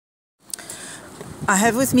I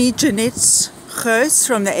have with me Jeanette Gouws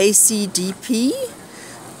from the ACDP.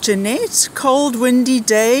 Jeanette, cold windy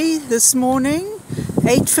day this morning,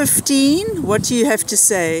 8:15. What do you have to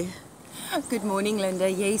say? Good morning,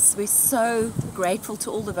 Linda. Yes, we're so grateful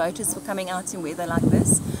to all the voters for coming out in weather like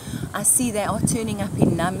this. I see they are turning up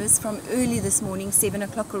in numbers from early this morning, 7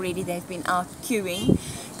 o'clock already. They've been out queuing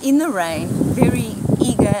in the rain, very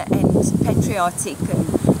eager and patriotic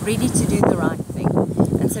and ready to do the right thing.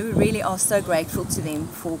 And so we really are so grateful to them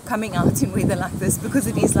for coming out in weather like this, because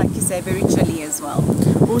it is, like you say, very chilly as well.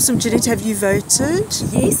 Awesome. Jeanette, have you voted?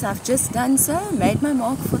 Yes, I've just done so, made my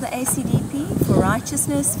mark for the ACDP, for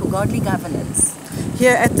righteousness, for godly governance.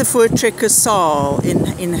 Here at the Voortrekker Hall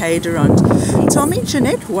in Heiderand. Yes. Tell me,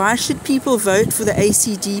 Jeanette, why should people vote for the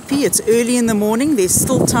ACDP? It's early in the morning. There's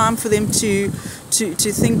still time for them to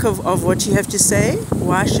think of what you have to say.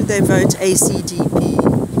 Why should they vote ACDP?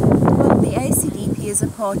 Well, the ACDP is a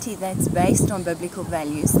party that's based on biblical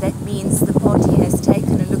values. That means the party has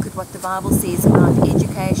taken a look at what the Bible says about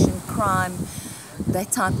education, crime,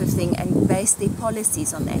 that type of thing, and based their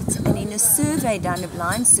policies on that. And in a survey done, a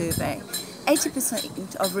blind survey,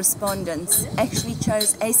 80% of respondents actually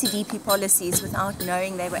chose ACDP policies without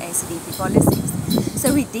knowing they were ACDP policies.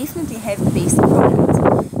 So we definitely have the best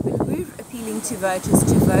product. But we're appealing to voters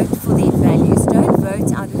to vote for their values. Don't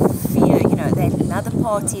vote out of fear, that another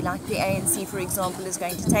party like the ANC, for example, is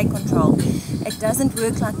going to take control. It doesn't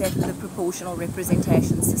work like that with a proportional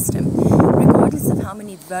representation system. Regardless of how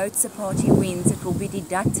many votes a party wins, it will be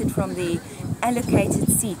deducted from the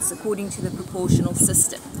allocated seats according to the proportional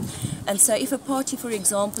system. And so if a party, for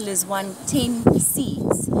example, has won 10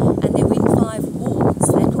 seats and they win 5 wards,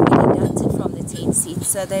 that will be deducted from the 10 seats.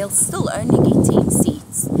 So they'll still only get 10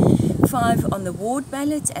 seats. 5 on the ward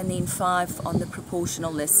ballot and then 5 on the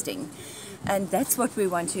proportional listing. And that's what we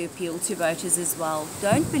want to appeal to voters as well.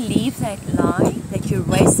 Don't believe that lie that you're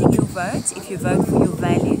wasting your vote if you vote for your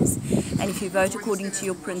values and if you vote according to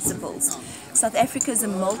your principles. South Africa is a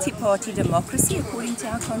multi-party democracy according to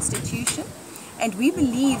our constitution. And we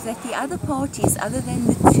believe that the other parties, other than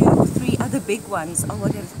the 2 or 3 other big ones, are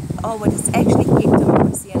what has actually kept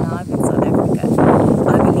democracy alive in South Africa.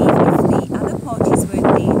 I believe if the other parties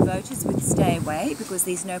weren't there, voters would stay away, because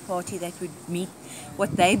there's no party that would meet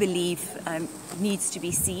what they believe needs to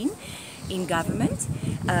be seen in government.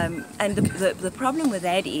 And the problem with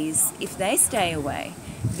that is, if they stay away,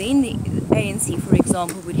 then the ANC, for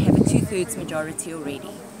example, would have a 2/3 majority already.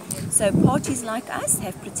 So parties like us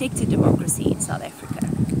have protected democracy in South Africa.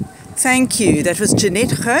 Thank you. That was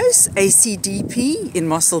Jeanette Gouws, ACDP in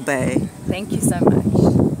Mossel Bay. Thank you so much.